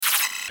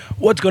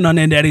What's going on,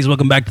 Daddies?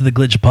 Welcome back to the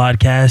Glitch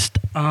Podcast.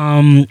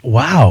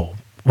 Wow,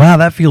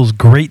 that feels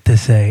great to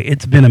say.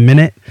 It's been a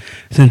minute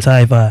since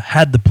I've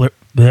had the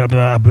blah,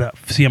 blah, blah.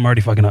 See, I'm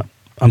already fucking up.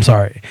 I'm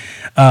sorry.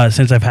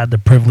 Since I've had the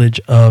privilege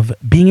of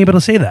being able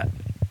to say that.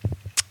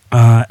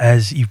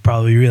 As you've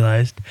probably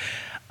realized,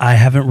 I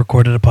haven't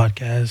recorded a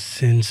podcast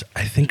since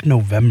I think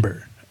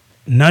November.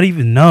 Not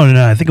even no.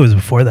 I think it was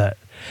before that.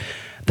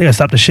 I think I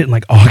stopped the shit in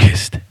like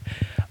August.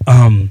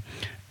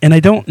 And I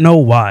don't know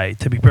why,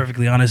 to be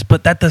perfectly honest,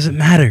 but that doesn't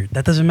matter.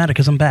 That doesn't matter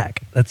because I'm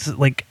back. That's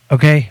like,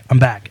 okay, I'm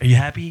back. Are you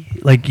happy?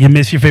 Like, you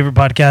missed your favorite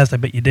podcast? I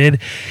bet you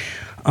did.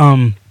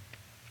 Yeah,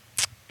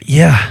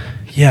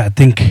 I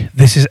think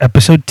this is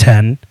episode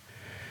 10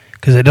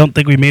 because I don't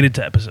think we made it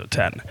to episode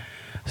 10.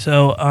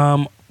 So,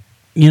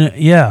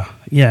 yeah,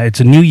 it's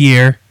a new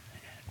year.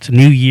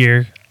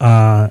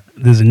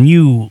 There's a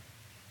new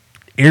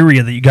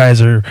area that you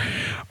guys are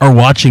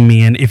watching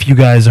me in. If you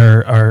guys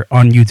are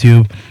on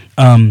YouTube,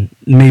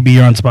 maybe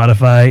you're on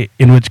Spotify,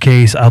 in which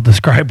case I'll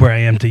describe where I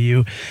am to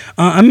you.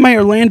 I'm in my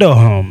Orlando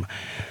home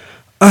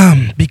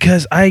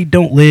because I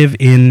don't live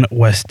in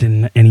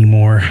Weston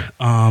anymore.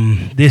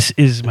 This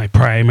is my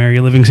primary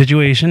living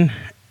situation,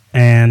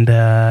 and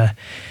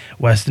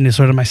Weston is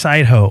sort of my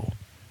side hoe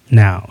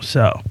now.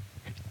 So,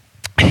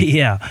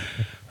 yeah.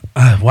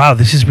 Wow,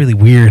 this is really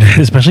weird,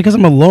 especially because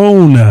I'm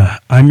alone.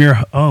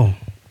 Oh,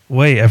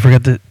 wait, I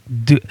forgot to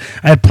do.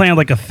 I had planned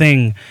like a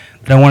thing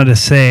that I wanted to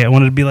say. I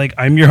wanted to be like,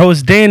 I'm your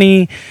host,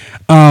 Danny,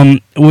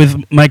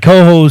 with my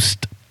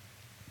co-host,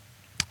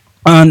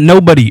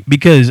 nobody,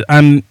 because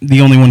I'm the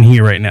only one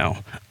here right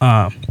now.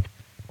 I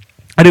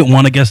didn't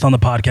want a guest on the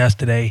podcast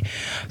today,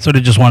 sort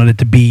of just wanted it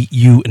to be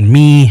you and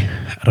me.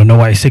 I don't know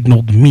why I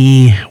signaled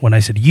me when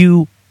I said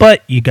you,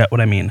 but you got what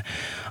I mean.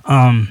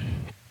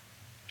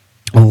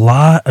 A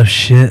lot of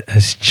shit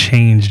has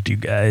changed, you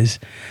guys.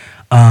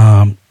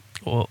 Well,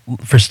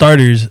 for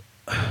starters,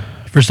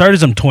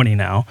 I'm 20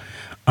 now.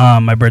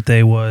 My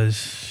birthday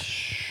was,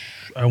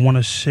 I want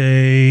to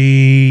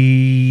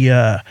say,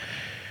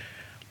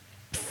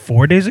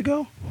 4 days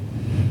ago.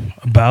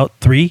 About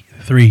three,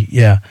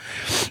 yeah.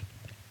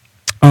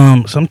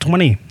 So I'm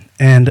 20,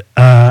 and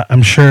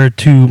I'm sure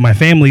to my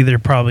family they're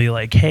probably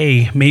like,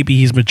 "Hey, maybe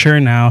he's mature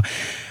now."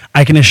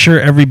 I can assure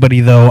everybody,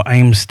 though, I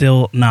am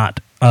still not.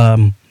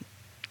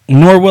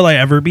 Nor will I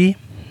ever be,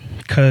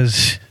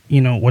 because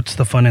what's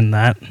the fun in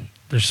that?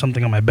 There's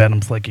something on my bed.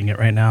 I'm flicking it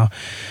right now.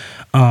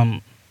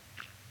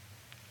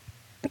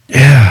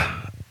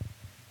 Yeah.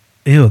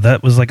 Ew,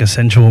 that was like a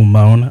sensual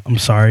moan. I'm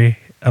sorry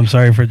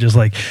for just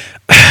like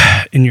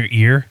in your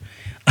ear.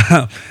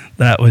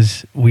 That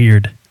was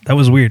weird.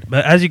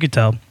 But as you could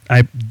tell,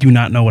 I do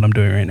not know what I'm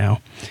doing right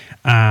now.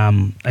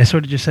 I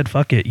sort of just said,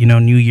 fuck it.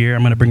 New year,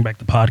 I'm going to bring back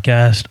the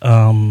podcast.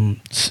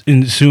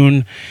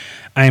 Soon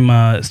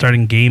I'm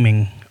starting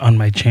gaming on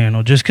my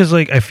channel just because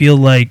like I feel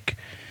like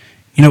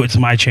it's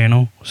my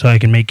channel, so I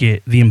can make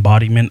it the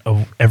embodiment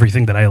of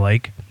everything that I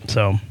like.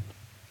 So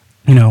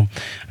I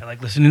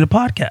like listening to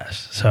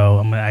podcasts, so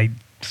I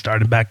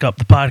started back up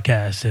the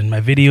podcast and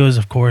my videos.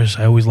 Of course,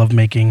 I always love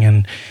making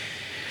and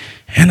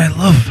I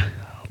love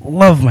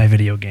my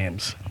video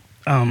games.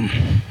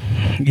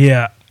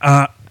 Yeah.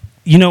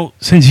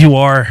 Since you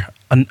are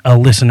a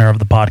listener of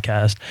the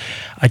podcast,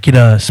 I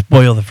could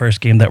spoil the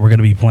first game that we're going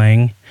to be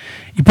playing.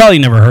 You probably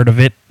never heard of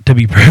it, to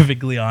be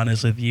perfectly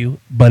honest with you,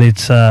 but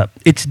it's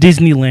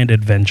Disneyland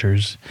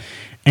Adventures,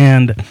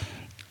 and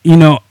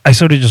I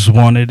sort of just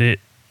wanted it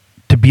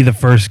to be the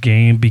first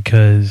game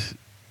because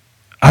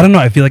I don't know,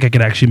 I feel like I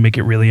could actually make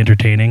it really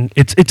entertaining.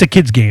 It's a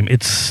kid's game.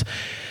 It's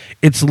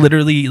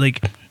literally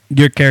like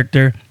your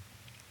character,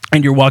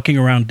 and you're walking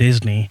around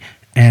Disney,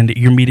 and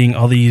you're meeting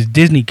all these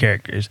Disney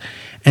characters,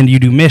 and you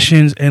do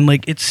missions, and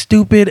like it's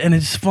stupid and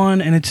it's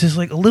fun, and it's just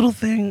like a little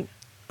thing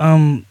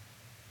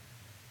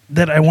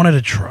that I wanted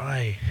to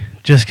try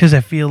just because I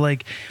feel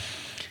like,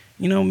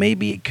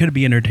 maybe it could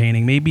be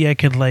entertaining. Maybe I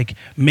could like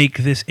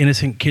make this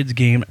innocent kids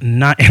game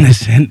not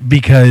innocent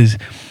because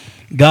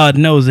God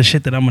knows the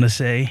shit that I'm going to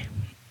say.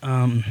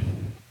 So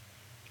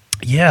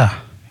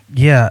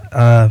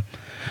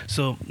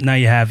now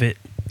you have it.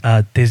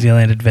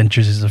 Disneyland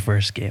Adventures is the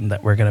first game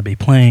that we're going to be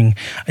playing.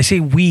 I say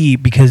we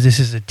because this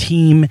is a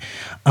team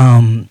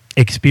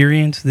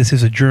experience. This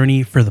is a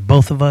journey for the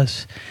both of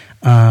us.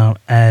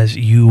 As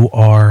you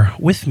are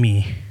with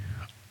me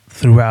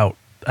throughout.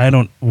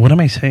 What am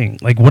I saying?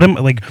 Like,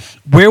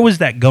 where was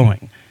that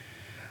going?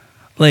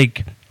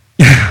 Like,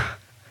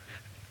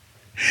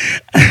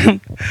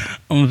 I'm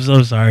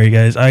so sorry,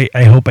 guys.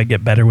 I hope I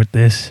get better with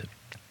this.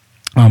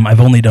 I've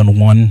only done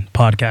one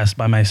podcast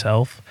by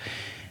myself.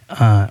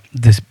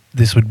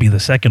 This would be the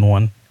second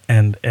one,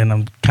 and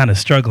I'm kind of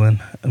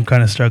struggling.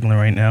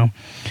 Right now.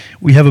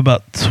 We have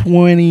about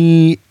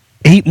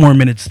 28 more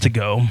minutes to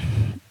go,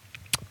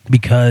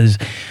 because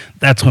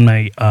that's when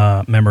my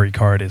memory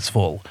card is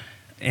full,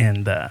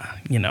 and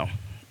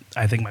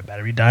I think my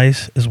battery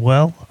dies as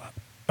well.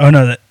 Oh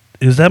no,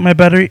 is that my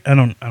battery? I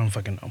don't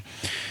fucking know.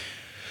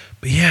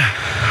 But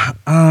yeah,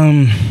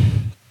 I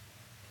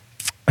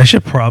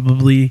should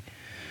probably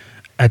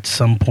at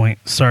some point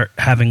start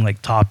having like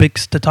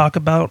topics to talk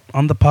about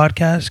on the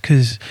podcast,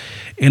 because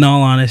in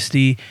all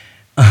honesty,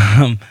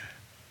 I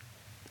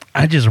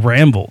just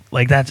ramble.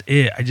 Like, that's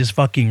it. I just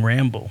fucking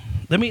ramble.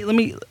 I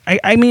mean,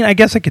 I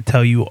guess I could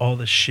tell you all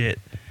the shit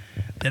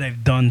that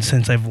I've done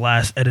since I've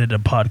last edited a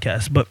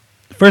podcast, but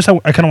first I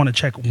kind of want to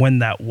check when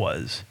that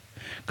was,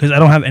 because I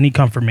don't have any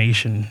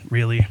confirmation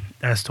really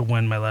as to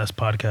when my last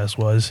podcast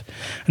was.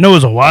 I know it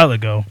was a while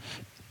ago,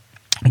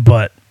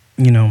 but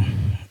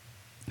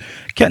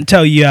can't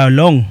tell you how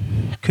long,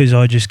 because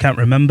I just can't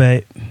remember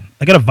it.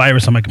 I got a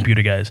virus on my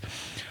computer, guys.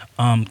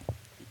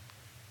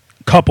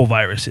 Couple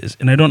viruses,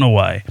 and I don't know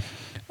why.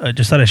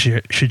 Just thought I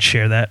should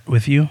share that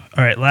with you.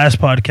 All right, last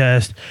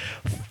podcast,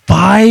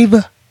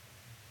 5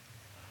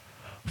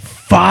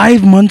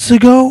 months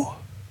ago.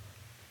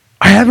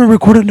 I haven't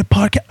recorded a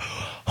podcast.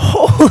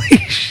 Holy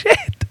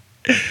shit!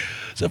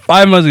 So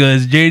 5 months ago,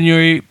 it's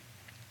January.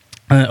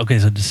 Okay,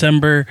 so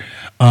December,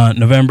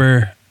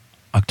 November,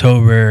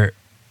 October,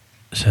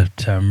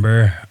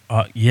 September.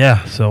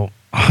 Yeah, so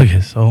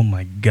August. Oh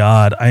my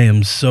God, I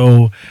am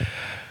so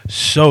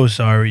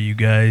sorry, you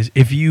guys.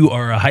 If you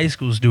are a high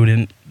school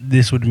student,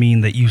 this would mean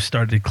that you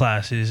started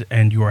classes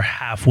and you are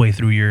halfway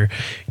through your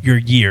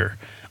year,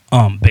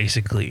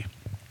 basically.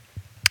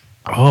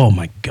 Oh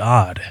my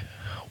God.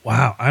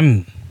 Wow,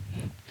 I'm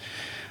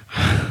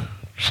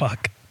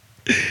fuck.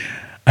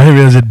 I didn't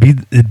realize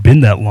it'd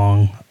been that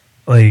long.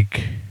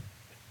 Like,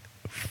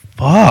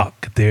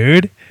 fuck,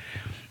 dude.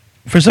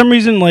 For some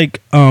reason,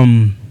 like,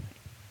 I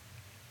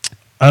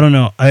don't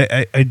know.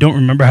 I don't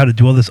remember how to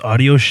do all this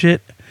audio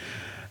shit.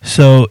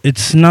 So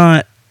it's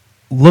not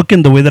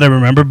looking the way that I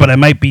remember, but I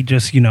might be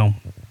just,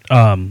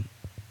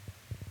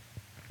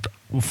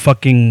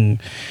 fucking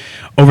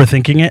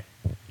overthinking it.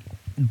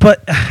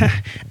 But,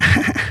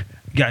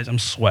 guys, I'm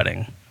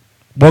sweating.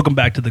 Welcome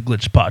back to the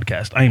Glitch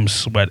Podcast. I am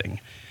sweating.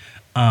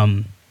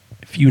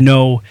 If you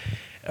know,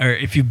 or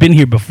if you've been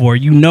here before,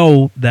 you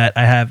know that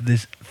I have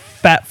this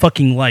fat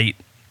fucking light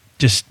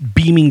just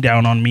beaming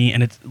down on me,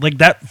 and it's like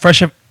that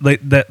fresh,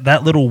 like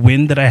that little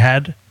wind that I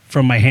had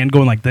from my hand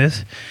going like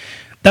this.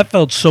 That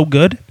felt so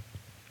good.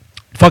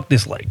 Fuck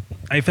this light.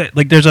 I felt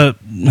like there's a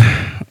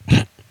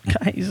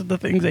guys, the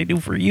things I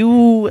do for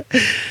you.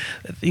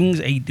 The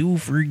things I do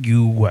for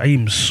you. I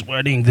am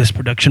sweating. This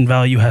production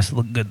value has to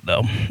look good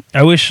though.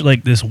 I wish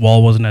like this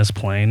wall wasn't as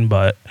plain,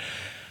 but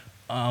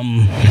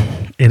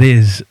it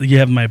is. You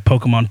have my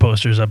Pokemon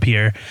posters up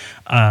here.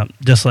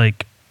 Just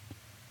like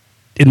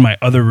in my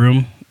other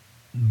room,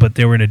 but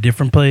they were in a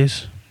different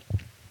place.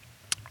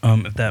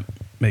 If that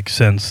makes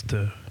sense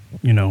to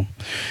you.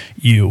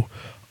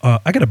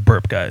 I got a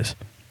burp, guys.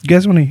 You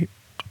guys want to hear?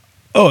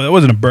 Oh, that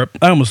wasn't a burp.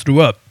 I almost threw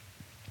up.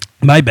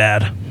 My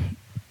bad.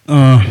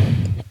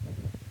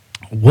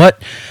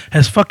 What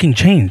has fucking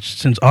changed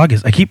since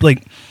August? I keep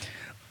like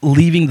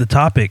leaving the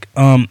topic.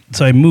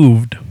 So I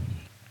moved,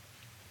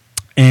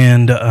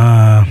 and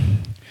I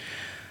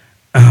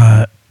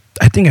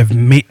think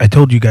I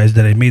told you guys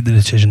that I made the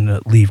decision to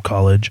leave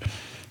college,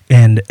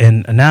 and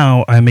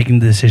now I'm making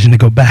the decision to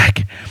go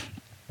back,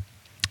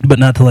 but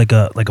not to like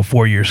a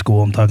 4-year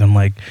school. I'm talking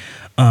like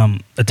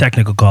a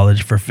technical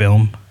college for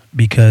film,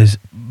 because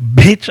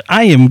bitch,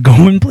 I am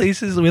going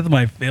places with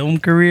my film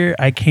career.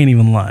 I can't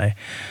even lie.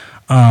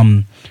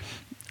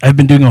 I've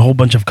been doing a whole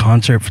bunch of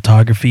concert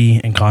photography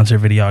and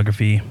concert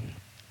videography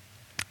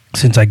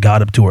since I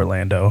got up to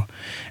Orlando,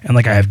 and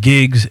like I have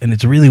gigs, and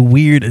it's really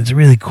weird. It's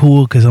really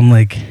cool because I'm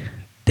like,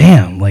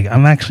 damn, like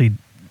I'm actually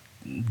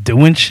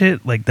doing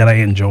shit like that I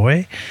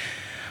enjoy,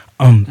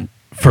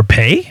 for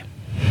pay.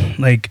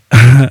 Like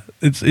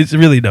it's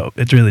really dope.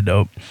 It's really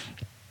dope.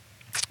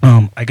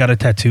 I got a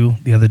tattoo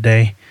the other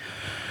day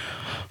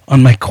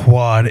on my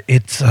quad.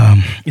 It's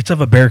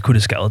of a Barracuda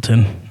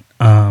skeleton.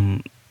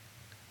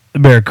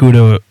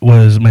 Barracuda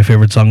was my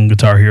favorite song in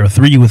Guitar Hero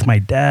 3 with my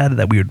dad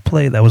that we would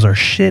play. That was our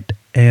shit.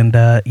 And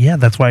yeah,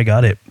 that's why I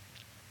got it.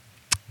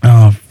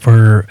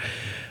 For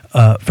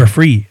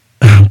free,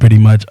 pretty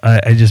much.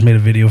 I just made a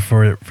video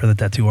for the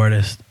tattoo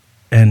artist,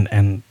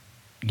 and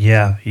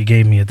yeah, he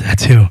gave me a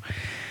tattoo.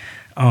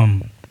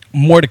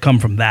 More to come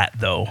from that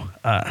though.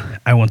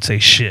 I won't say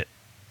shit,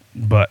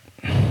 but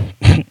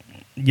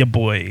your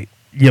boy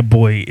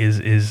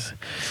is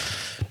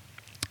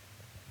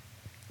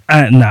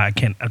nah, I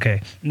can't.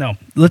 Okay, no,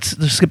 let's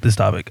just skip this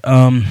topic.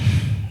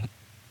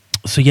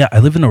 So yeah, I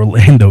live in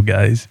Orlando,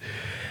 guys,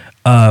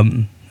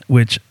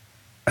 which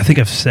I think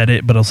I've said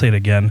it, but I'll say it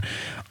again.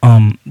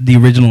 The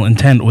original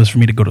intent was for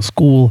me to go to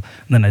school,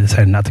 and then I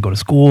decided not to go to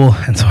school,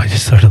 and so I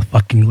just sort of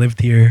fucking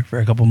lived here for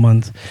a couple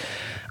months.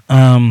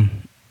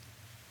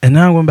 And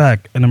now I'm going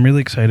back, and I'm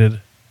really excited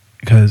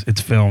because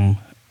it's film,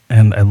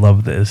 and I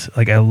love this.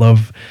 Like, I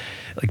love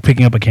like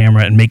picking up a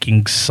camera and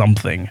making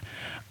something.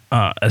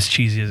 As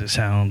cheesy as it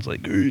sounds,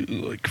 like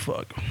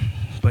fuck.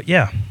 But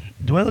yeah,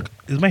 do I look?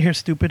 Is my hair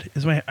stupid?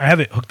 I have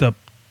it hooked up.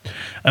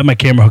 I have my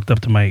camera hooked up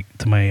to my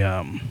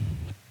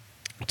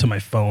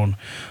phone,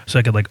 so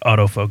I could like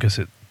autofocus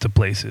it to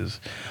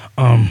places.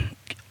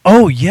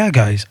 Oh yeah,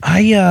 guys,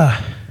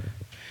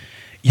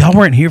 y'all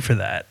weren't here for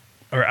that.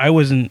 or I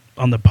wasn't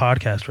on the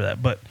podcast for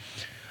that, but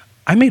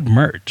I made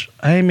merch.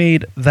 I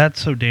made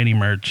That's So Danny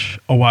merch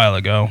a while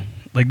ago.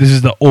 Like, this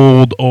is the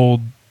old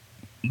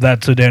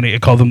That's So Danny. I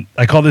call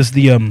this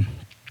the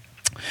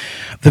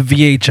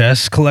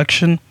VHS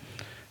collection,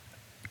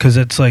 because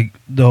it's like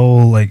the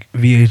whole like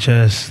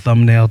VHS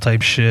thumbnail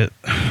type shit.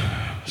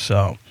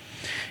 So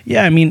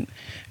yeah, I mean,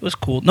 it was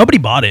cool. Nobody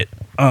bought it,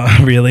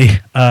 really.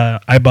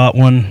 I bought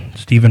one.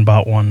 Steven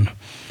bought one.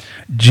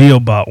 Geo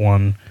bought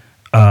one.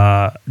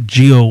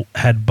 Geo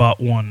had bought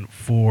one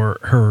for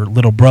her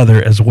little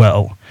brother as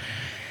well.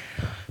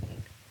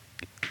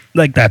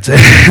 Like, that's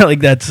it.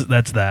 Like, that's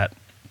that.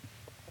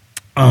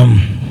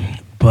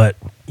 But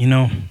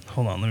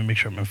hold on, let me make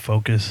sure I'm in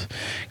focus,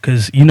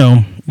 because you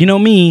know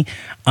me,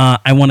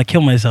 I want to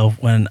kill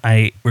myself when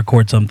I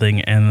record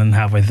something and then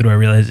halfway through I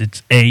realize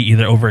it's A,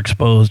 either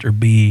overexposed, or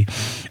B,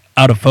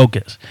 out of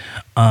focus.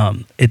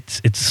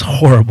 It's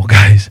horrible,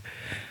 guys.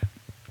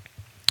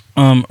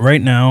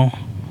 Right now,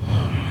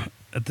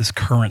 at this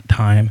current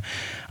time,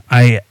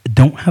 I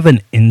don't have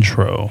an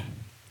intro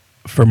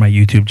for my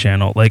YouTube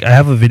channel. Like, I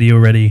have a video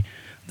ready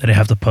that I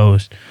have to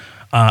post.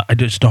 I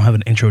just don't have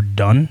an intro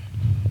done.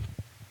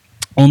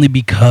 Only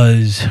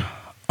because,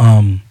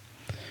 what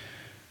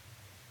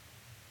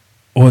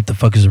the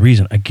fuck is the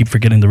reason? I keep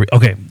forgetting the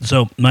okay,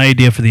 so my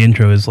idea for the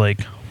intro is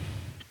like,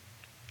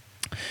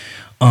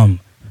 I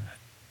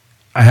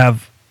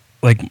have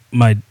like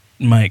my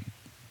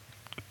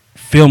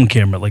film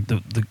camera, like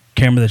the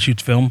camera that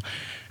shoots film,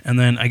 and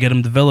then I get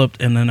them developed,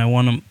 and then I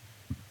want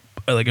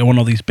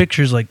all these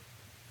pictures, like,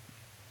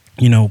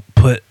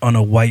 put on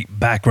a white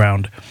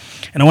background,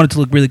 and I want it to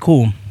look really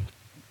cool.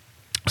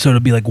 So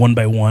it'll be like one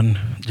by one,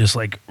 just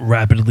like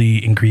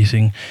rapidly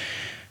increasing.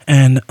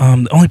 And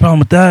the only problem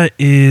with that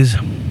is,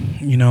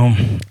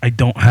 I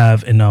don't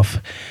have enough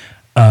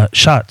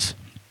shots.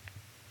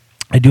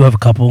 I do have a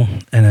couple,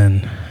 and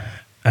then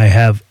I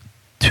have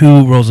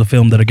 2 rolls of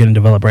film that are getting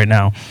developed right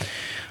now.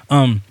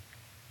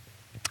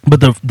 But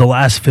the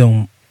last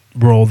film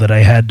roll that I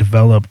had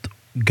developed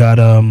got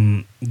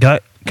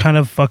kind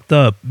of fucked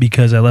up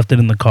because I left it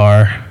in the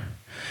car.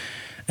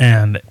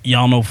 And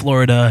y'all know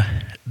Florida,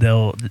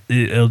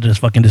 it'll just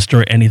fucking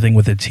destroy anything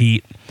with its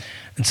heat.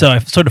 And so I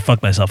sort of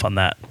fucked myself on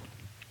that.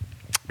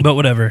 But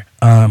whatever.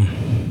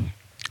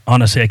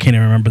 Honestly, I can't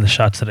even remember the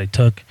shots that I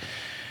took.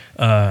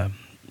 I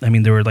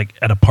mean, they were like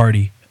at a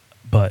party,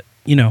 but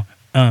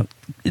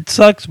it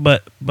sucks.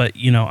 But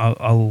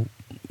I'll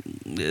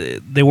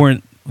they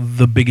weren't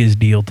the biggest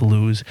deal to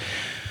lose.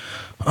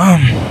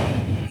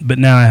 But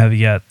now I have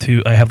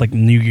like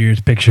New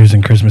Year's pictures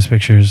and Christmas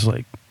pictures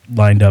like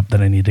lined up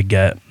that I need to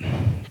get.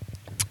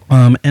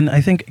 And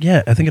I think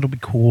it'll be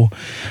cool.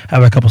 I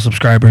have a couple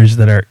subscribers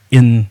that are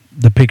in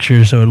the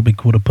picture, so it'll be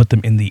cool to put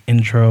them in the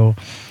intro.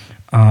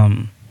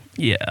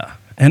 Yeah.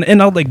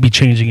 And I'll like be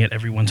changing it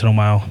every once in a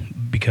while,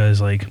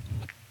 because like,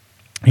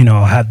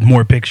 I'll have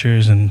more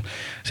pictures and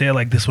say I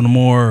like this one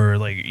more, or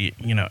like,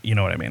 you know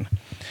what I mean.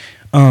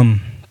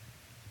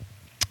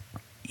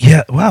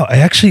 Yeah, wow.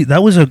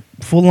 That was a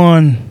full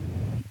on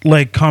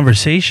like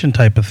conversation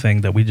type of thing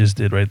that we just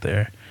did right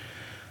there.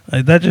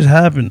 Like, that just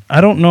happened.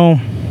 I don't know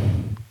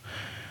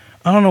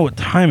what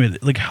time it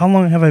is. Like, how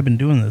long have I been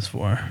doing this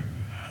for?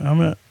 I'm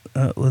gonna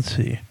let's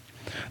see.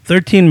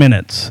 13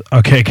 minutes.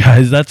 Okay,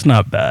 guys, that's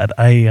not bad.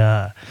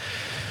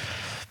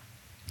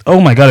 Oh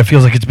my god, it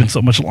feels like it's been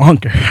so much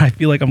longer. I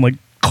feel like I'm like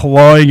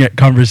clawing at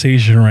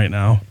conversation right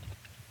now.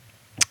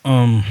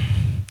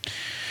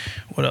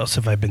 What else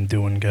have I been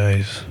doing,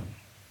 guys?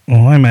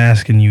 Well, I'm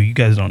asking you. You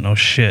guys don't know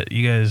shit.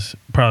 You guys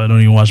probably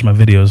don't even watch my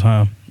videos,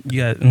 huh?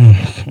 You guys,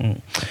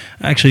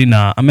 actually,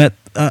 nah. I'm at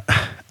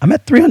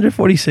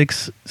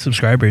 346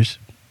 subscribers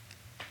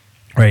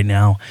right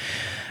now,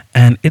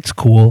 and it's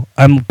cool.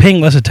 I'm paying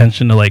less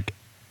attention to like,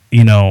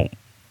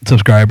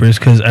 subscribers,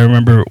 because I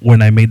remember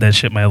when I made that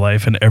shit my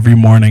life, and every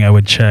morning I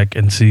would check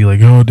and see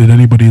like, oh, did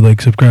anybody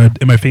like subscribe?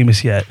 Am I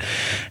famous yet?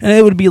 And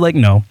it would be like,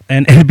 no,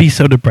 and it'd be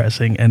so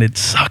depressing, and it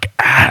suck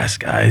ass,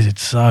 guys. It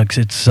sucks.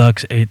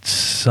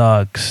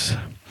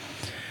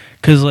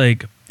 Because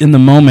like, in the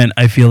moment,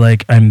 I feel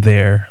like I'm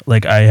there.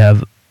 Like,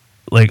 I'm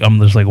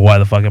just like, why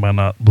the fuck am I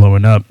not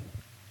blowing up?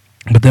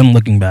 But then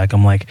looking back,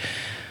 I'm like,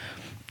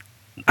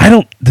 I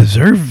don't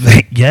deserve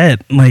it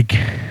yet. Like,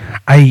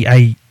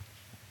 I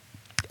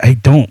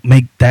don't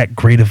make that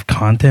great of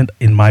content,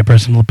 in my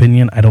personal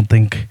opinion. I don't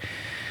think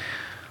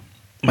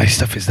my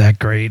stuff is that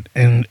great,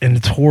 and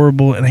it's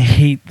horrible, and I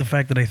hate the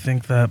fact that I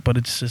think that, but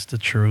it's just the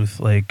truth.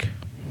 Like,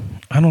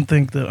 I don't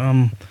think that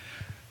I'm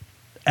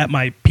at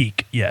my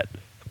peak yet.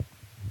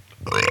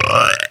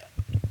 I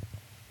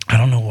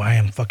don't know why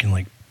I'm fucking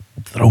like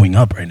throwing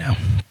up right now.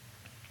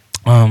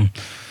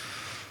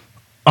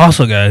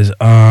 Also, guys,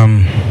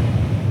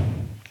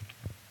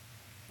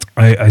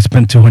 I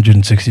spent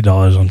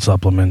 $260 on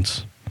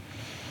supplements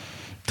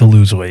to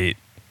lose weight,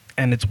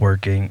 and it's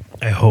working.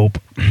 I hope.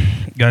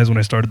 Guys, when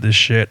I started this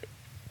shit,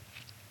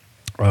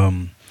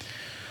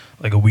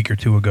 like a week or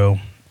two ago,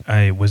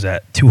 I was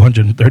at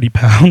 230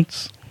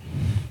 pounds,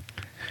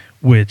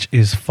 which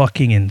is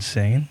fucking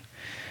insane.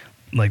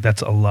 Like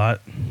that's a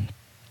lot.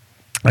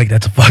 Like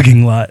that's a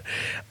fucking lot.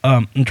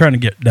 I'm trying to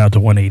get down to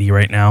 180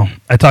 right now.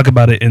 I talk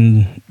about it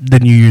in the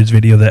New Year's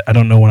video that I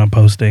don't know when I'm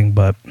posting,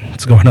 but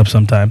it's going up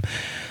sometime.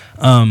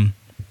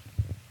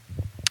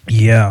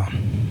 Yeah.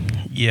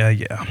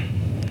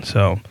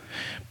 So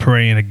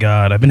praying to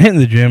God. I've been hitting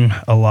the gym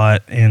a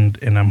lot, and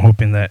I'm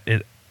hoping that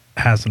it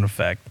has an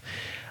effect.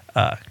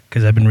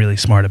 Because I've been really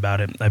smart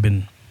about it. I've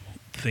been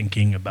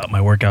thinking about my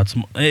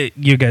workouts. Hey,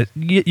 you guys,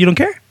 you don't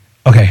care?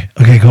 Okay,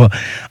 cool.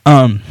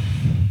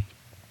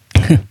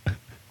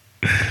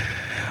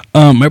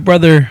 My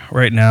brother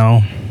right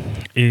now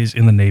is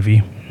in the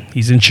Navy.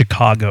 He's in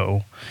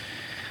Chicago,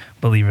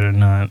 believe it or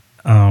not.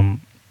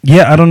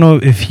 Yeah, I don't know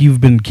if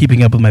you've been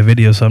keeping up with my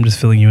videos, so I'm just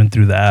filling you in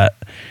through that.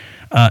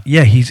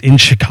 Yeah, he's in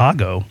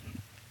Chicago,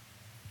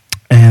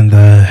 and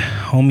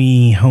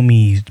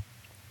homie's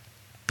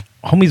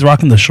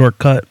rocking the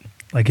shortcut.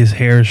 Like his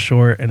hair is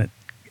short, and it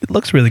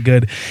looks really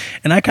good,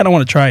 and I kind of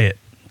want to try it.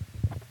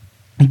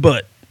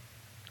 But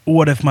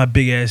what if my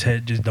big ass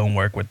head just don't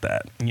work with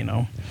that? You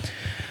know,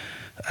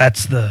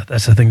 that's the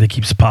thing that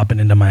keeps popping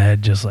into my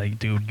head. Just like,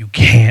 dude, you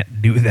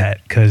can't do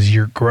that because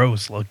you're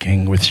gross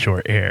looking with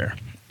short hair.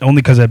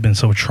 Only because I've been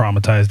so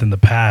traumatized in the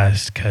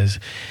past. Because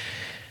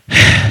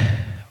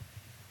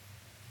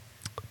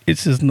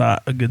it's just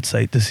not a good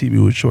sight to see me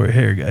with short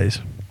hair,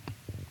 guys.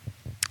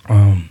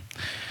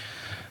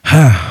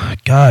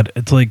 God,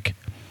 it's like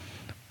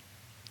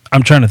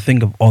I'm trying to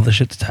think of all the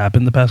shit that's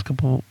happened the past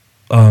couple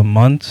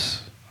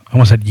months. I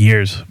almost said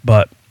years,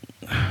 but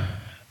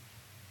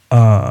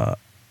I'm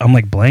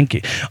like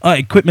blanking.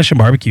 I quit Mission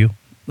Barbecue.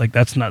 Like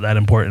that's not that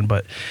important,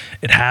 but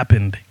it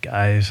happened,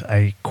 guys.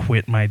 I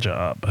quit my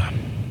job.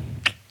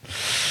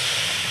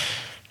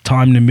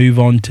 Time to move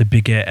on to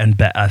bigger and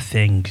better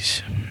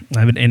things. I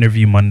have an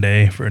interview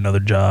Monday for another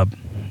job.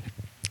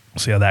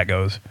 See how that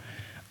goes.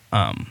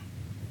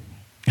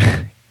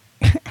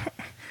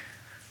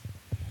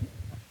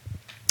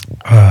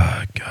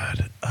 Oh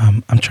God.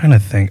 I'm trying to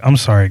think. I'm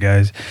sorry,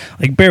 guys.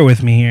 Like, bear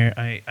with me here.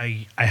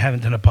 I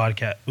haven't done a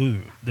podcast.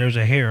 Ooh, there's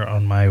a hair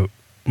on my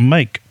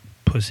mic,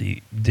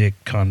 pussy, dick,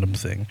 condom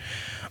thing.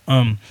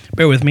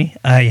 Bear with me.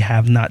 I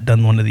have not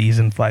done one of these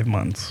in 5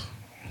 months,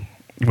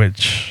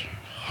 which,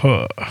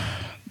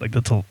 like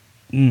that's a.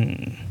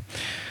 I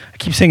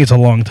keep saying it's a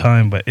long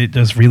time, but it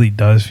just really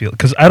does feel.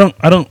 Because I don't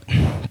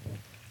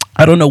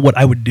know what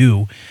I would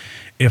do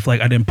if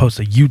like I didn't post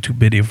a YouTube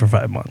video for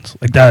 5 months.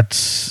 Like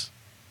that's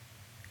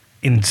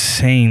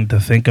insane to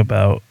think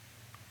about.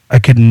 I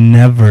could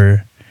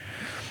never,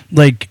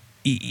 like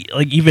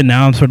even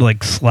now I'm sort of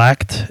like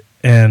slacked,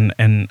 and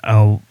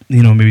I'll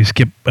maybe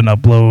skip an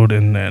upload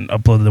and then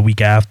upload the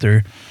week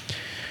after.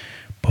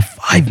 But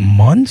 5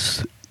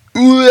 months?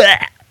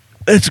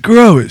 That's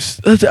gross.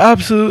 That's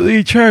absolutely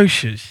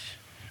atrocious.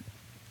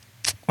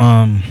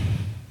 I'm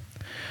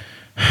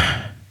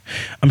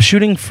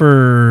shooting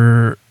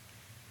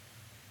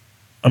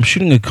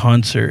a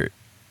concert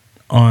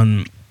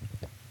on,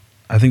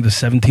 I think, the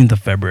 17th of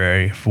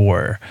February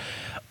for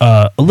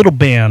a little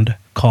band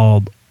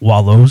called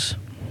Wallows,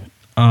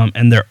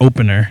 and their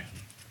opener.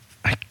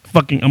 I'm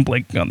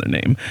blanking on their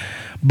name,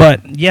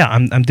 but yeah,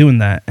 I'm doing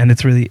that, and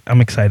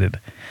I'm excited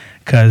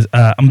because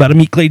I'm about to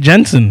meet Clay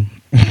Jensen.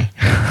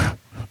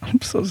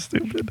 I'm so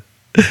stupid.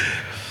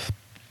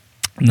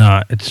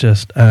 Nah, it's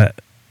just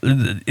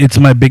it's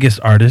my biggest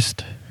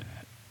artist,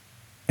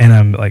 and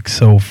I'm like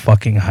so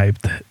fucking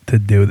hyped to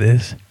do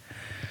this.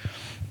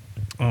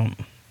 I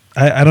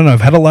don't know.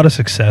 I've had a lot of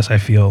success, I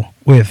feel,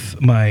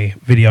 with my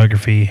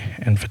videography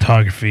and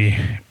photography.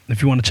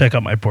 If you want to check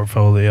out my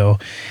portfolio,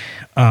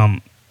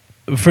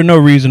 for no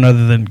reason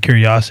other than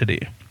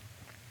curiosity,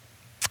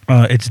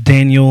 it's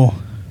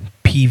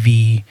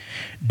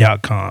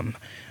danielpv.com.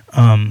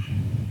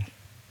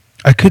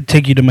 I could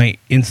take you to my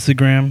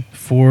Instagram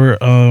for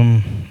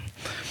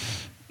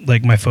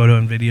like my photo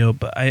and video,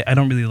 but I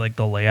don't really like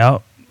the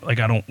layout.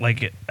 Like I don't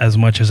like it as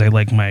much as I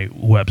like my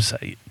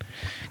website,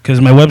 because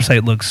my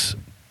website looks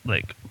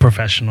like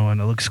professional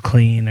and it looks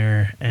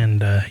cleaner,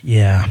 and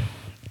yeah.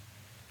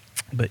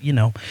 But you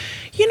know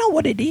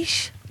what it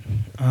is.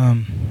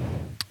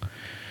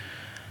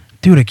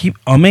 Dude, I keep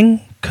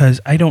umming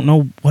because I don't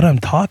know what I'm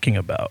talking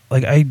about.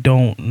 Like I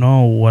don't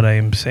know what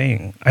I'm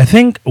saying. I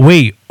think.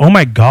 Wait. Oh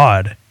my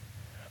god.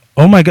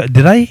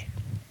 Did I?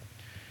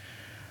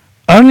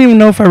 I don't even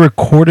know if I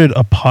recorded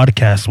a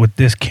podcast with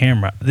this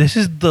camera. This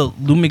is the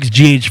Lumix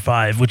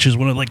GH5, which is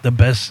one of like the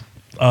best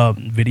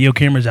video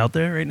cameras out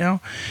there right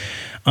now.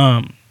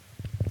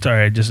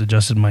 Sorry, I just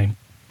adjusted my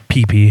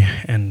pee-pee,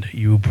 and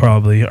you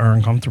probably are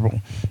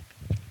uncomfortable.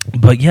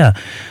 But yeah,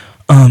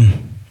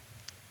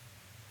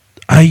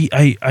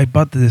 I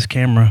bought this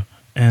camera,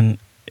 and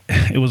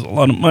it was a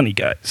lot of money,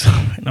 guys.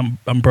 And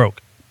I'm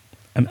broke.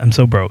 I'm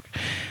so broke.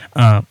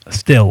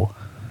 Still,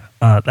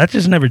 that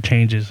just never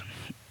changes.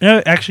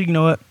 Actually, you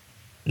know what?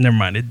 Never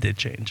mind. It did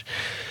change.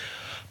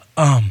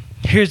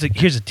 Here's a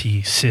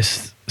tea,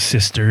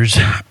 sisters.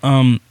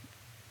 When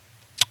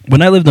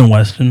I lived in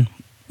Weston,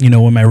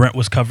 when my rent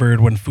was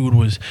covered, when food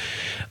was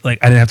like,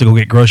 I didn't have to go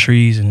get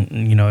groceries, and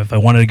if I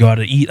wanted to go out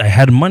to eat, I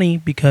had money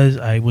because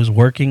I was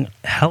working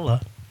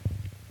hella.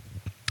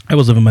 I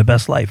was living my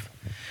best life.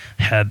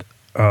 Had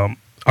a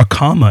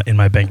comma in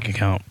my bank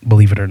account,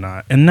 believe it or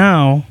not. And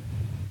now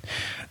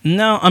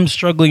I'm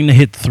struggling to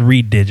hit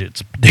 3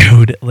 digits,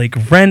 dude.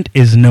 Like, rent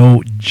is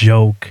no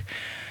joke.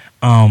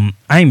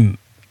 I'm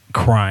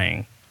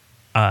crying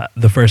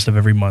the first of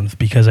every month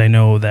because I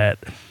know that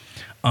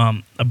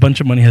a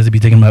bunch of money has to be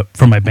taken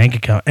from my bank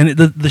account. And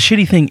the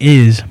shitty thing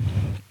is,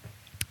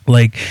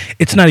 like,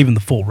 it's not even the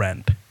full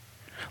rent.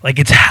 Like,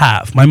 it's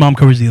half. My mom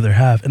covers the other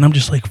half. And I'm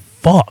just like,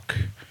 fuck.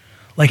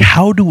 Like,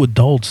 how do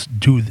adults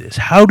do this?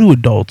 How do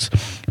adults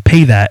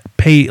pay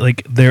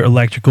like their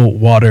electrical,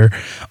 water,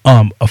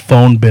 a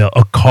phone bill,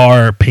 a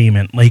car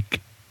payment?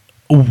 Like,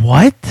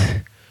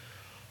 what?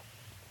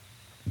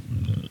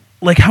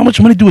 Like, how much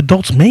money do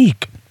adults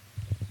make?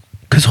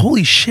 Because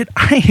holy shit,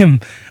 I am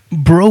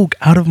broke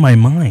out of my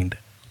mind.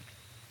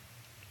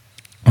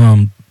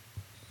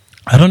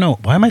 I don't know.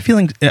 Why am I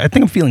feeling... I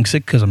think I'm feeling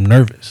sick because I'm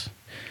nervous.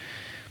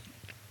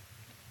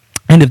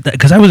 And if that...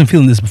 Because I wasn't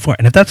feeling this before.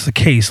 And if that's the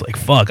case, like,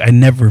 fuck, I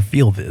never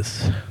feel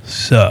this.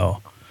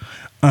 So,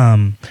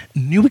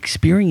 new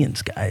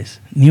experience, guys.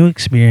 New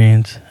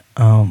experience.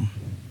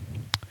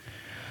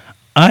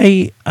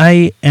 I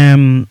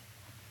am...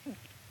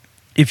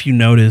 If you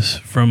notice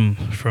from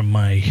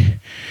my...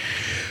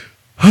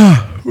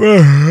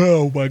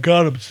 Oh my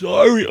god,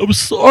 I'm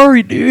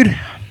sorry, dude.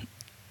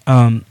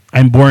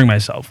 I'm boring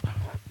myself.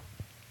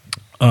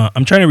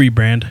 I'm trying to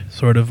rebrand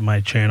sort of my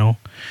channel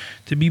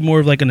to be more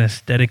of like an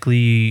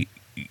aesthetically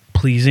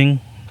pleasing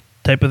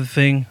type of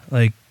thing,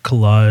 like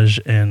collage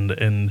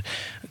and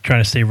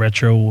trying to stay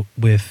retro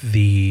with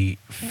the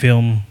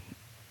film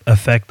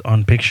effect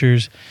on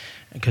pictures,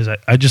 because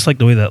I just like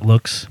the way that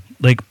looks.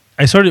 Like,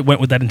 I went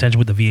with that intention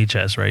with the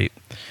VHS, right?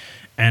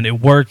 And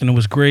it worked and it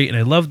was great and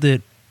I loved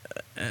it.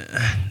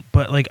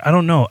 But like, I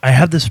don't know. I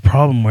have this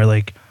problem where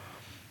like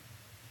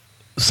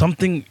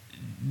something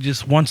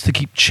just wants to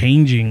keep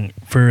changing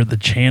for the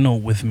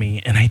channel with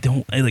me, and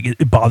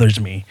it bothers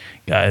me,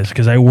 guys,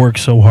 because I work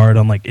so hard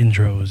on like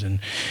intros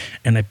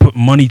and I put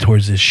money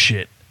towards this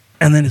shit,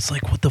 and then it's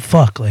like, what the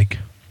fuck? Like,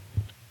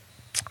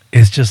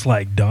 it's just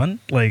like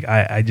done. Like,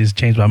 I just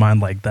changed my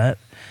mind like that.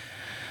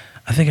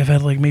 I think I've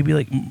had like maybe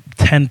like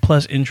 10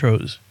 plus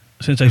intros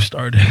since I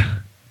started,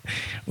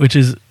 which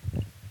is,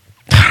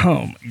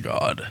 oh my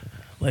god.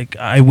 Like,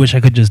 I wish I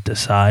could just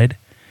decide,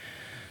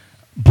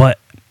 but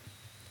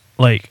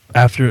like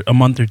after a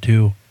month or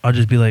two, I'll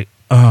just be like,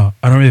 oh,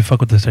 I don't really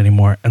fuck with this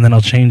anymore, and then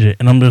I'll change it,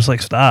 and I'm just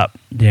like, stop,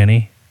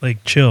 Danny,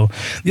 like, chill.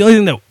 The only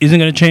thing that isn't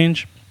gonna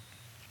change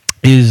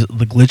is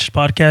the Glitched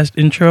podcast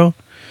intro,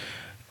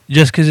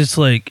 just because it's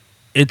like,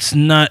 it's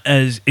not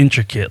as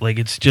intricate. Like,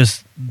 it's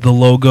just the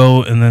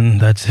logo and then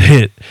that's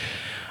it.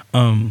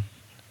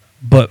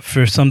 But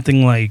for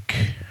something like,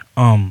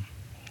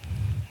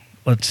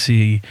 let's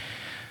see,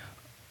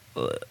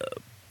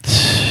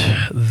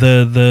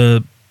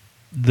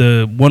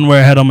 the one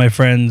where I had all my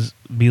friends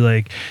be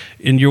like,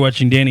 and you're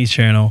watching Danny's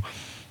channel,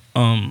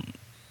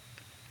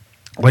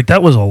 like,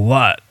 that was a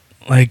lot.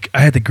 Like, I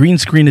had to green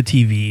screen the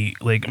TV,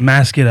 like,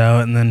 mask it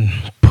out, and then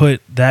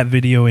put that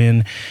video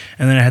in,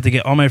 and then I had to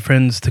get all my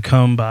friends to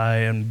come by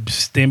and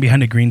stand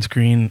behind a green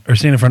screen, or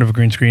stand in front of a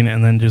green screen,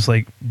 and then just,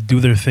 like, do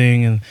their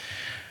thing, and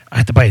I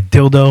had to buy a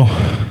dildo.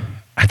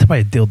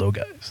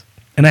 Guys.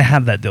 And I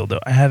have that dildo.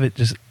 I have it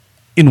just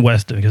in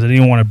Weston, because I didn't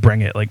even want to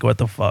bring it. Like, what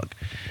the fuck?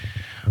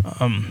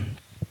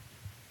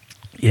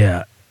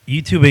 Yeah,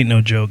 YouTube ain't no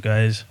joke,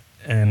 guys,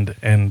 and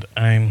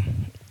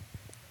I'm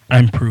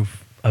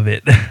proof of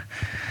it.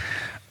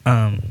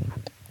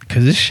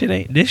 Cause this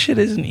shit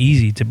isn't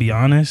easy, to be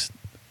honest.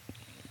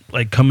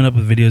 Like, coming up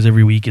with videos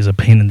every week is a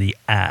pain in the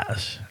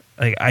ass.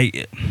 Like,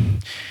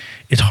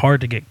 it's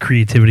hard to get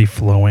creativity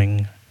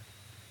flowing,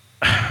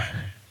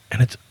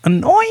 and it's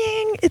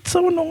annoying. It's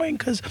so annoying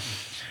because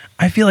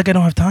I feel like I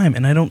don't have time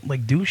and I don't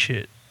like do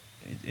shit.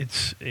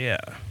 It's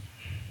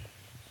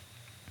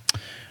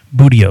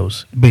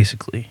Bootios,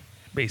 basically.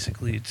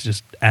 Basically, it's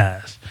just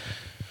ass.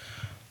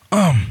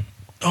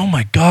 Oh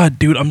my god,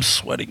 dude, I'm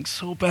sweating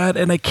so bad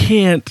and I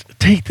can't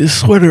take this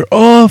sweater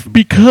off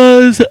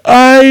because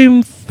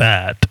I'm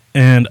fat.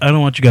 And I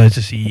don't want you guys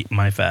to see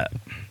my fat.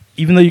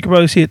 Even though you can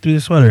probably see it through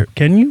the sweater.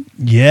 Can you?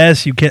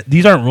 Yes, you can.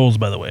 These aren't rolls,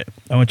 by the way.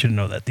 I want you to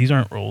know that. These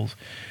aren't rolls.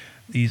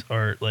 These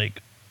are,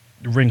 like,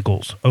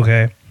 wrinkles,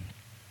 okay?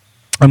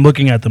 I'm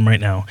looking at them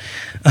right now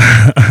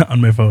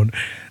on my phone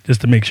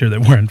just to make sure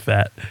that we're in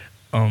fat.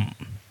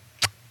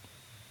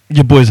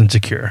 Your boy's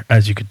insecure,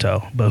 as you could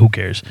tell, but who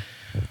cares?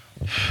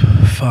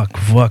 Fuck.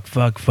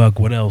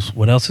 What else?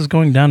 What else is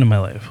going down in my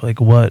life? Like,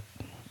 what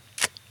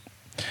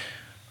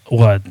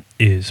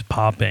is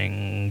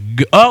popping?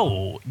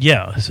 Oh,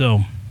 yeah.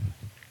 So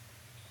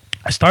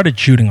I started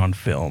shooting on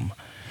film.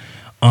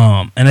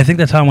 And I think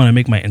that's how I'm going to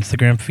make my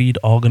Instagram feed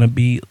all going to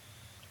be.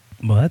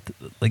 What?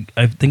 Like,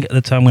 I think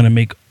that's how I'm going to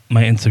make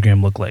my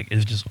Instagram look like.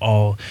 It's just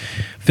all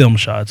film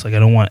shots. Like, I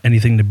don't want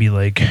anything to be,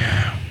 like,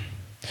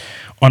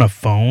 on a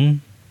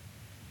phone.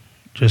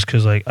 just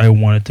because like I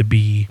want it to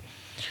be,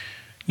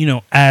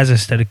 as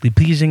aesthetically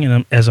pleasing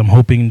and as I'm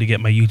hoping to get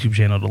my YouTube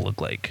channel to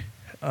look like.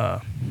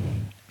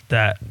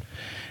 That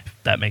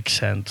if that makes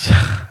sense.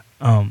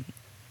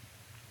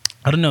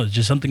 I don't know. It's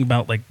just something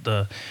about like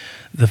the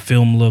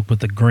film look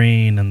with the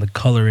grain and the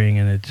coloring,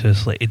 and it's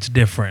just like it's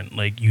different.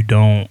 Like you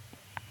don't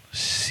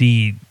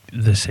see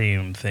the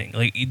same thing.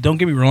 Like don't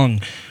get me wrong,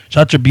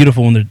 shots are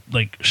beautiful when they're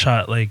like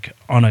shot like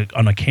on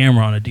a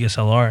camera on a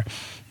DSLR,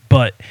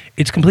 but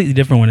it's completely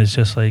different when it's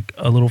just like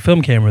a little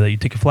film camera that you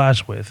take a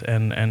flash with,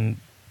 and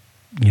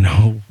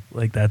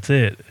like that's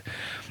it.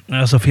 And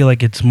I also feel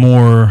like it's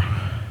more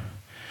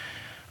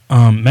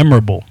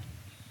memorable.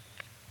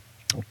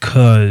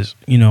 Because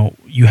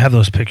you have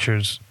those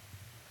pictures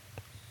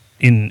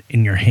in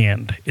your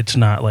hand. It's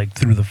not like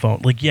through the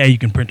phone. Like you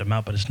can print them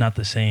out, but it's not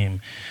the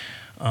same.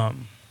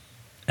 And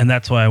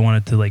that's why I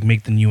wanted to like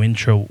make the new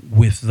intro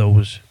with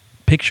those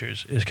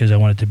pictures. Is because I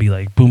wanted to be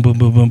like boom, boom,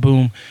 boom, boom,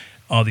 boom,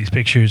 all these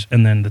pictures,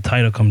 and then the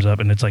title comes up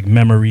and it's like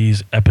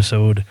memories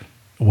episode,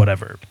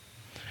 whatever.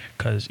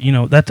 Because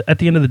that's at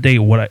the end of the day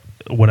what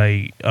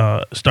I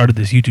started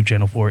this YouTube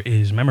channel for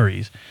is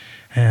memories.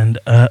 And,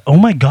 oh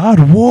my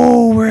God,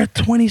 whoa, we're at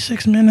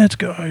 26 minutes,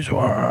 guys,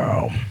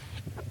 wow.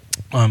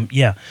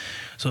 Yeah,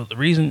 so the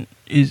reason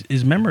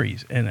is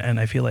memories, and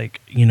I feel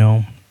like,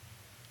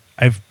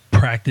 I've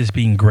practiced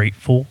being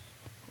grateful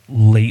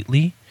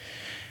lately,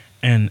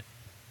 and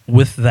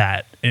with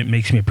that, it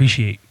makes me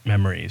appreciate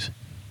memories.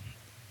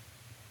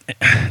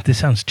 This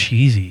sounds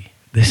cheesy.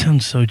 This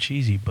sounds so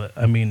cheesy, but,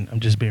 I mean, I'm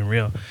just being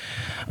real.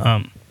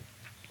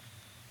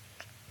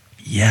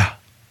 Yeah,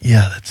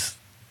 that's...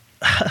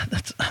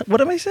 what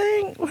am I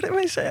saying?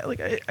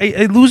 Like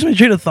I lose my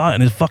train of thought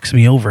and it fucks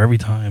me over every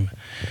time.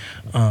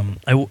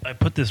 I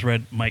put this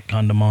red mic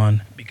condom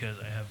on because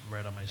I have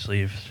red on my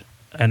sleeves,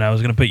 and I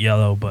was gonna put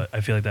yellow, but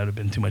I feel like that would have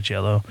been too much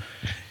yellow.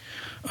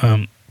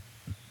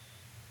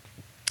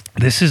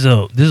 This is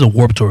a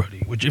Warped Tour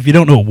hoodie, which if you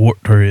don't know what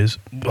Warped Tour is,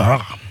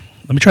 let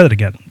me try that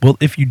again. Well,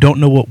 if you don't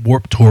know what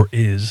Warped Tour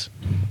is,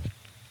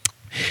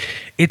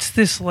 it's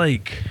this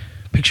like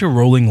picture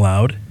Rolling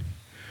Loud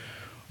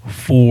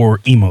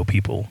for emo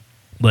people,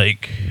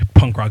 like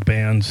punk rock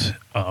bands,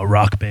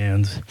 rock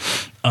bands,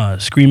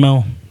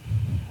 screamo,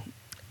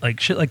 like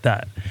shit like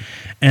that.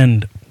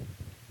 And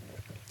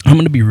I'm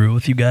gonna be real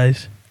with you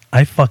guys.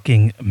 I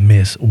fucking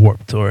miss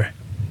Warped Tour.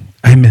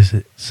 I miss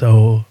it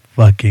so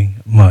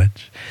fucking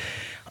much.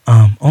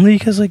 Only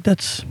because like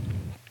that's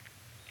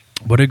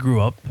what I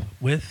grew up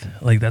with.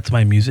 Like that's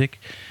my music,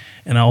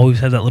 and I always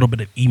had that little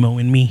bit of emo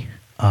in me.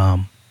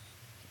 I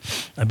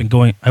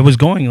was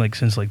going like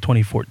since like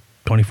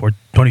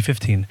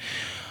 2015,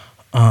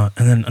 and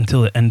then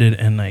until it ended,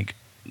 and like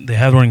they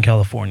have one in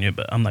California,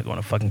 but I'm not going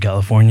to fucking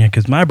California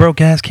because my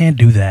broke ass can't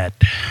do that.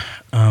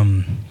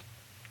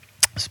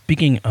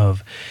 Speaking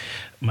of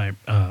my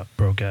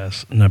broke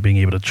ass not being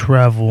able to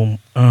travel,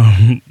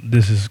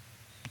 this is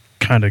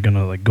kind of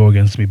gonna like go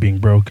against me being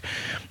broke,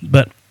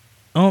 but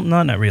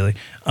not really.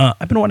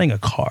 I've been wanting a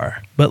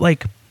car, but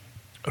like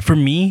for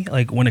me,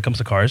 like when it comes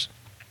to cars,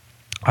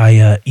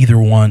 I either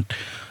want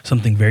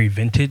something very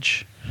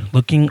vintage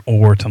looking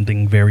or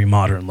something very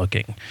modern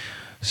looking.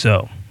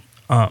 So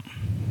I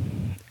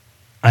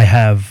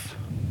have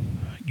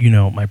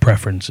my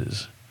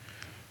preferences.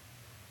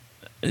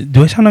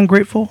 Do I sound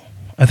ungrateful?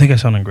 I think I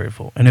sound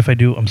ungrateful, and if I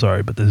do, I'm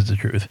sorry, but this is the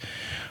truth.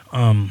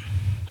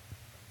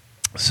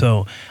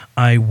 So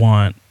I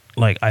want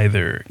like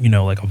either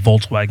like a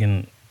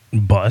Volkswagen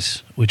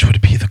bus, which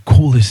would be the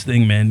coolest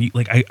thing, man.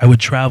 Like I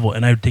would travel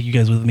and I would take you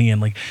guys with me and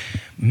like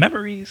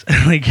memories,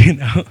 like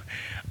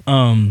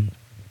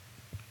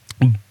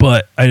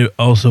but I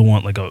also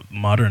want like a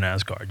modern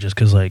ass car, just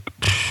because like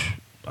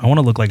I want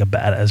to look like a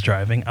badass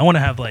driving. I want to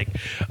have like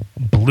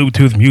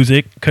Bluetooth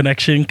music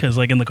connection, because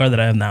like in the car that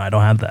I have now, I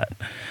don't have that,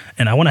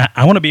 and I want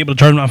to be able to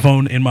charge my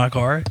phone in my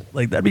car.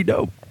 Like that'd be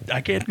dope.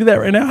 I can't do that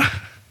right now.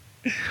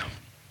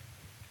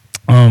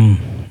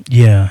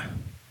 Yeah.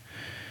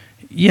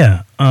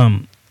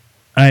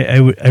 I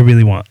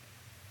really want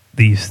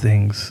these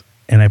things,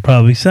 and I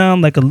probably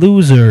sound like a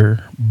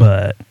loser,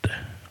 but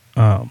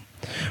oh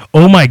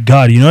my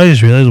God, I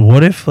just realized,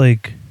 what if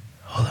like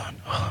hold on.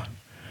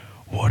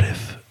 What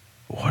if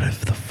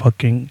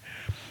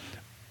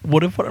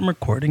what I'm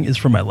recording is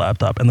from my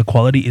laptop and the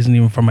quality isn't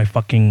even from my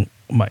fucking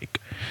mic?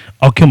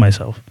 I'll kill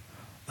myself.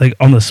 Like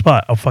on the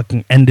spot, I'll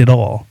fucking end it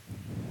all.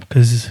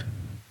 Cause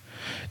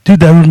dude,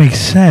 that would make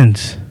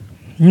sense.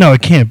 No,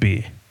 it can't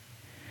be.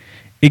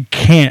 It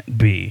can't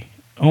be.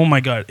 Oh my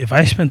God, if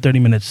I spent 30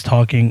 minutes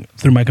talking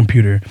through my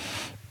computer,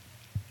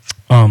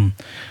 oh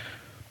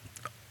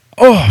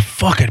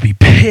fuck, I'd be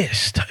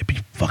pissed. I'd be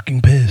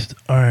fucking pissed.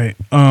 All right.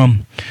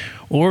 Well,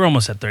 we're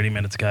almost at 30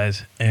 minutes,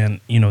 guys,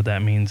 and you know what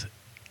that means.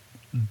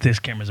 This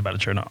camera's about to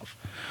turn off.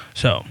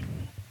 So,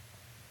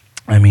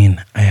 I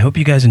mean, I hope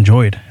you guys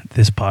enjoyed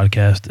this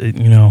podcast.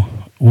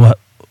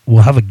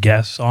 We'll have a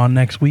guest on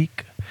next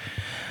week.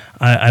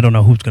 I don't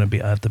know who's going to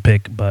be. I have to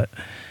pick, but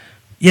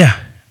yeah.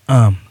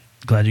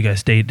 Glad you guys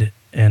stayed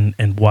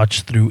and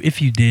watched through.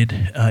 If you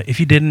did, if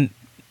you didn't,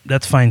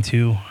 that's fine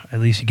too. At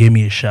least you gave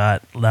me a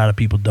shot. A lot of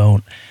people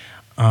don't.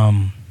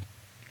 Um,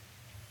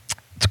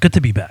 it's good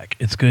to be back.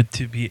 It's good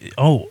to be.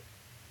 Oh,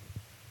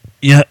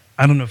 yeah.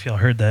 I don't know if y'all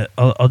heard that.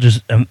 I'll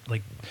just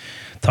like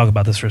talk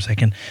about this for a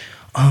second.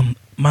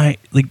 My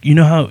like you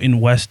know how in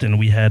Weston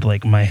we had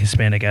like my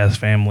Hispanic ass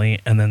family,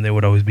 and then they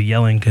would always be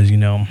yelling because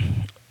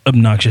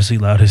obnoxiously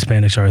loud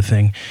Hispanics are a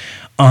thing.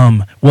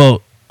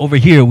 Well, over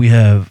here we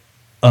have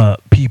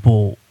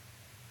people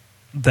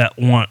that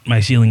want my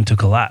ceiling to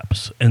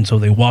collapse, and so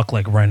they walk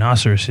like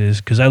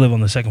rhinoceroses because I live on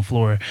the second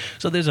floor.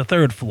 So there's a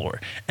third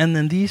floor, and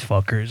then these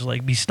fuckers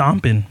like be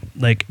stomping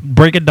like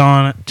break it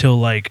dawn till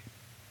like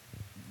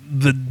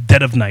the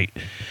dead of night.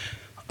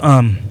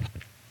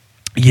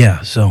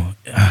 Yeah, so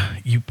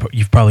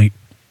you've probably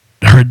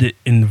heard it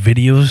in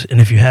videos,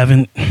 and if you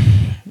haven't,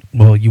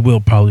 well, you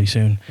will probably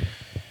soon.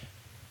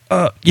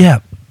 Yeah,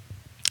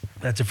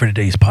 that's it for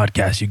today's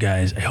podcast, you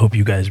guys. I hope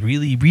you guys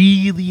really,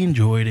 really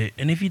enjoyed it,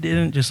 and if you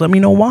didn't, just let me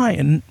know why,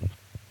 and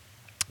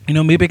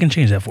maybe I can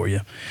change that for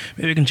you.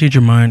 Maybe I can change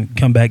your mind,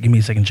 come back, give me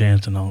a second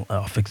chance, and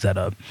I'll fix that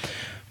up.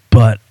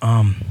 But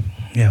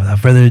yeah, without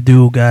further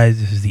ado, guys,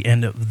 this is the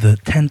end of the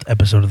 10th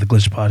episode of the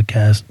Glitch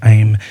Podcast. I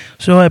am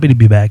so happy to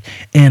be back,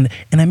 and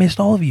I missed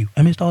all of you.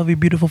 I missed all of your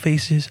beautiful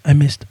faces. I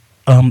missed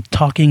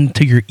talking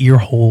to your ear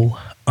hole.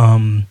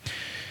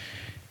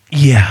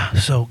 Yeah,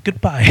 so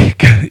goodbye.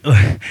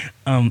 I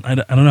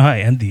don't know how I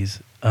end these.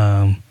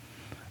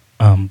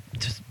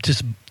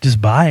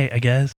 Just bye, I guess.